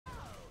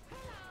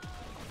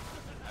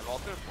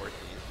to 14.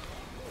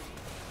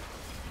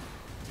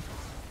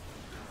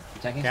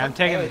 Okay, I'm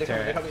taking the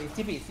turret.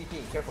 TP,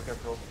 careful,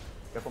 careful.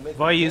 Careful mid.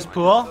 Boy, use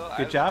pool.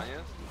 Good job.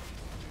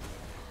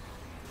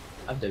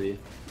 I'm W.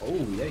 Oh,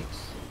 yikes.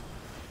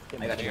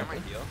 I got you.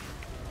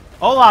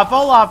 Olaf.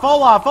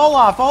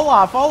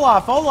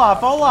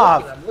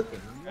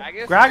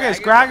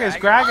 Gragas.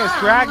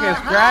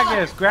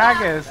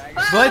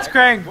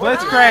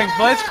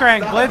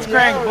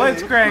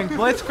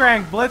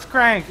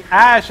 Blitzcrank.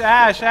 Ash.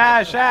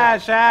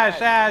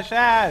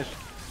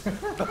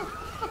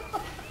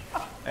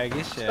 Hey,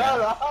 good shit.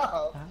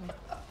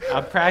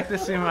 I'm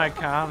practicing my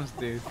comms,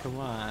 dude. Come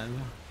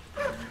on.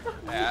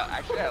 Yeah,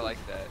 actually, I like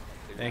that.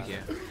 Thank you.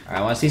 Alright,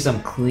 I want to see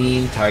some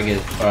clean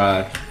target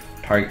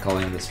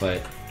calling in this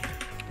fight.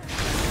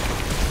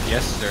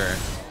 Yes, sir.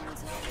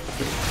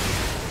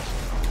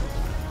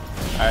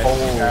 Alright,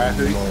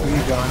 who you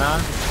going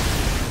on?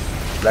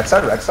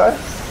 Rek'Sai? Alright,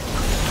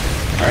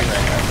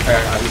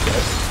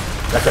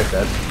 Rek'Sai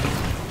dead.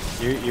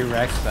 You're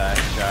Rek'Sai,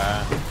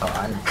 Shah.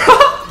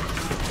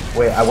 Oh,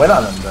 wait, I went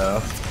on him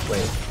though.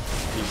 Wait.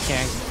 You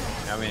can't.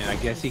 I mean, I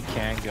guess you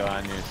can go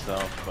on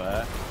yourself,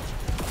 but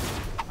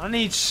I don't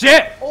need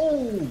shit.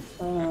 Oh.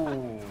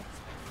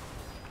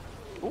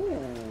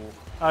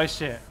 Oh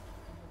shit.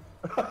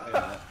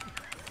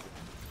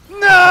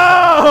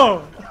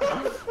 No!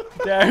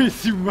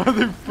 Dyrus, you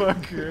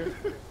motherfucker.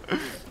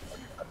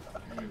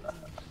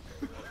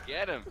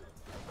 Get him.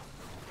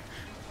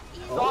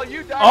 It's all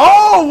you, Dyrus.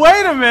 Oh,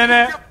 wait a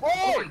minute. It's your boy.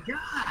 Oh my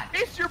God.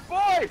 It's your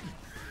boy.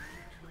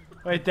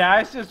 Wait,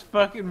 Dyrus just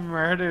fucking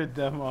murdered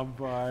them on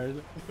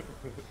Bard.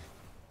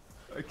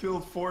 I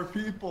killed 4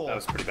 people. That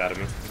was pretty bad of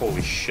me.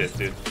 Holy shit,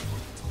 dude.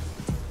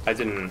 I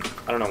don't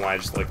know why, I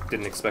just like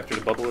didn't expect her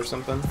to bubble or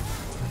something.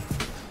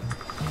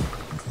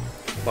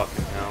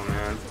 Fucking hell,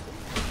 man.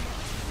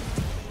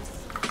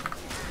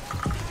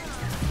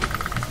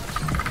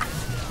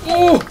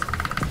 Oh!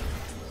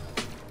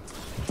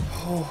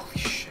 Holy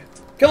shit.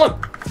 Kill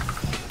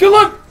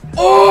him!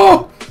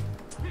 Oh!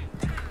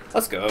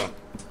 Let's go.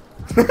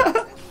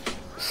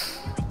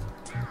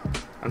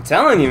 I'm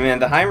telling you, man,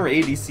 the Heimer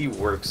ADC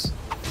works.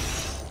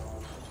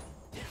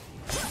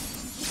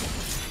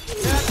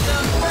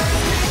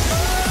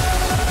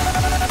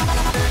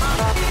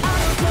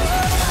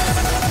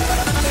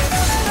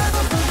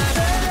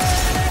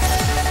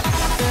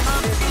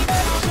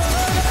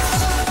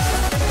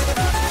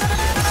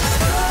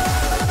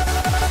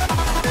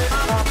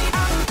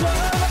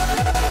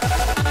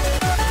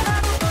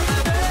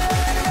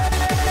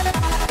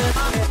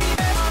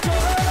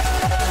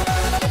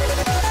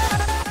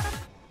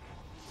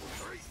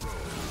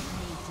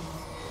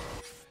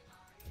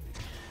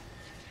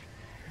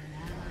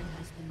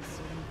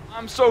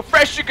 I'm so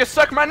fresh you can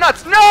suck my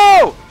nuts.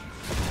 No!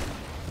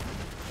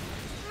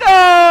 No!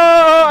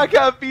 I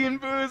got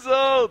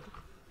beanboozled.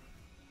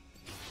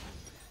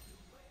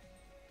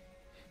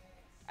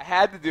 I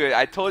had to do it.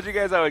 I told you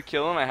guys I would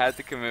kill him. I had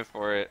to commit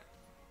for it.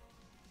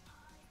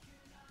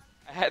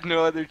 I had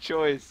no other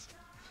choice.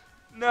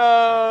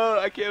 No!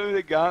 I can't believe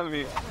they got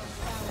me.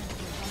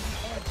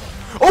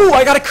 Oh,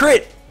 I got a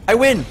crit! I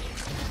win,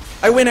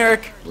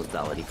 Eric.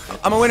 Lethality.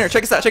 I'm a winner.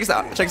 Check us out.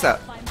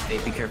 Hey,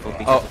 be careful.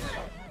 Oh.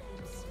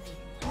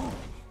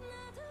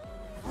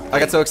 I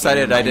got so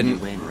excited I didn't. You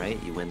win,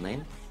 right? You win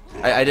lane.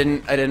 I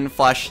didn't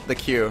flash the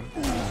Q.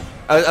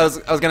 I was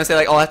gonna say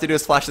like all I have to do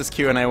is flash this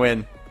Q and I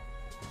win.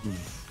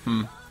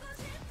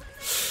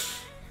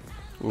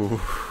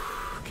 Ooh.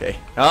 Okay.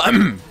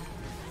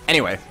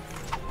 Anyway.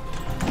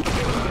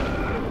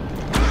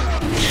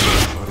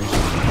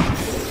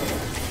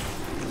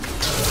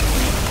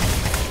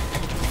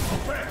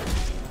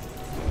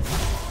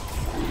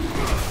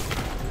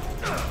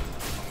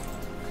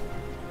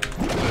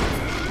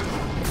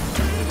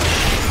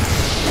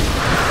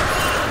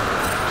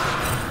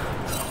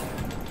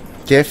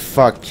 Get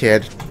fucked,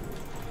 kid.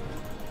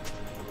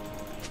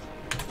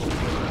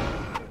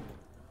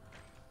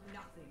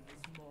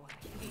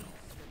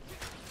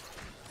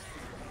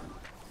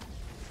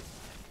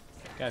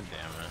 God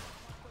damn it.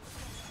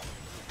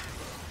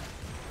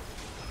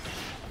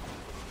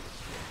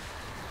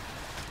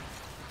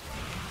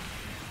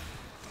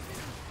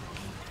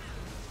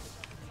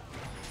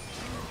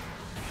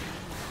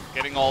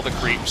 Getting all the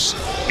creeps.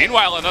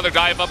 Meanwhile, another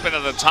dive up into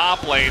the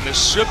top lane.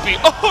 This should be,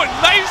 oh,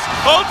 nice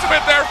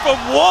ultimate there from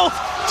Wolf.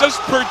 Just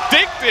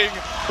predicting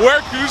where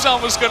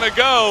Kuzan was going to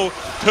go.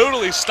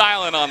 Totally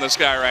styling on this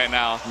guy right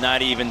now.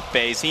 Not even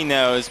phase. He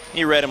knows.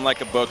 He read him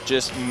like a book,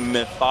 just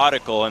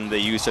methodical in the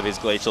use of his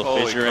Glacial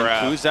Holy Fissure.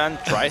 crap. And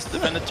Kuzan tries to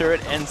defend the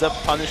turret, ends up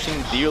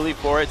punishing dearly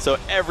for it. So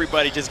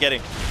everybody just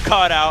getting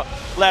caught out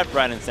left,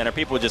 right, and center.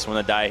 People just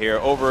want to die here.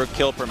 Over a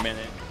kill per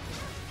minute.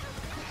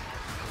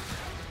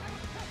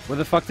 Where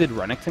the fuck did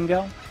Renekton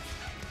go?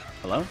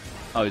 Hello?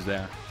 Oh, he's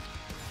there.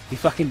 He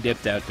fucking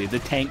dipped out, dude. The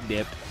tank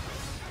dipped.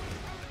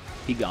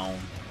 He gone.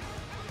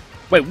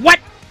 Wait, what?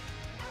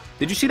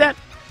 Did you see that?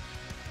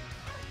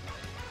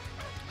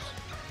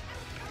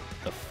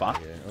 The fuck?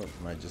 Yeah, oh,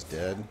 am I just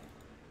dead?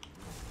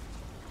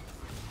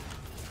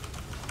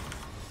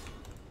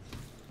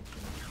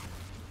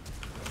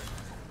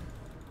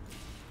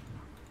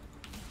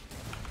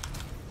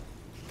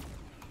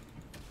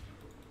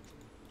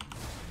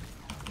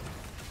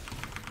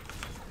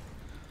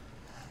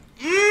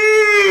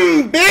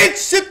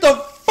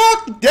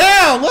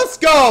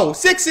 go!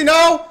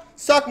 6-0!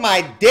 Suck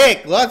my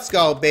dick! Let's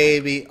go,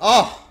 baby!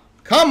 Oh,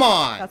 come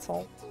on! That's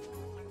all.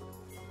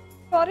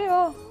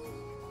 Mario.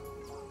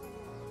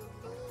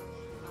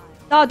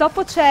 No,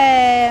 dopo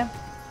c'è...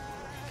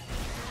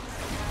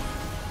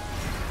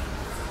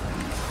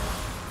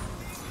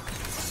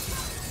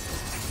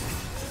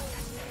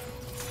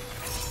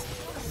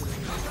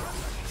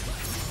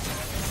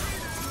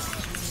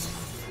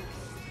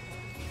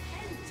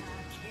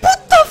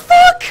 What the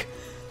fuck?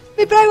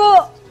 Vi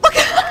prego!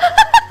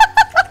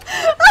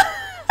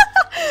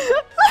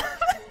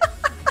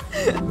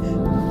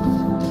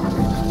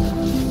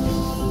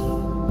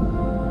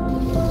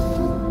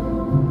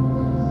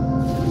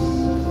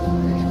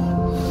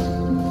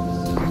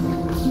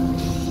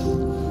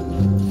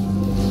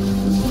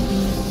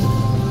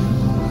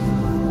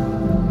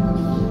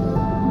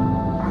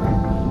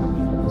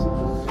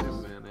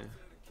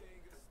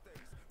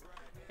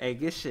 Hey,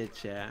 good shit,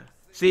 chat.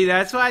 See,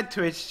 that's why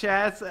Twitch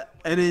chat's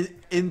an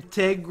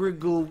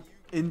integral.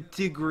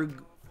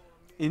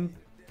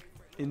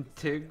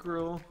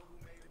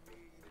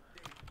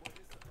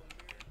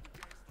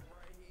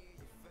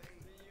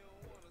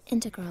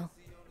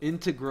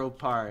 Integral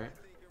part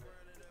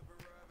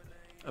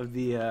of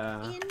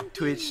the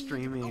Twitch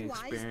streaming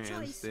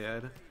experience,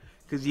 dude.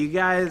 Because you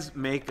guys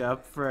make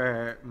up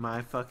for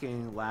my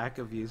fucking lack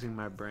of using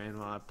my brain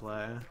while I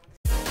play.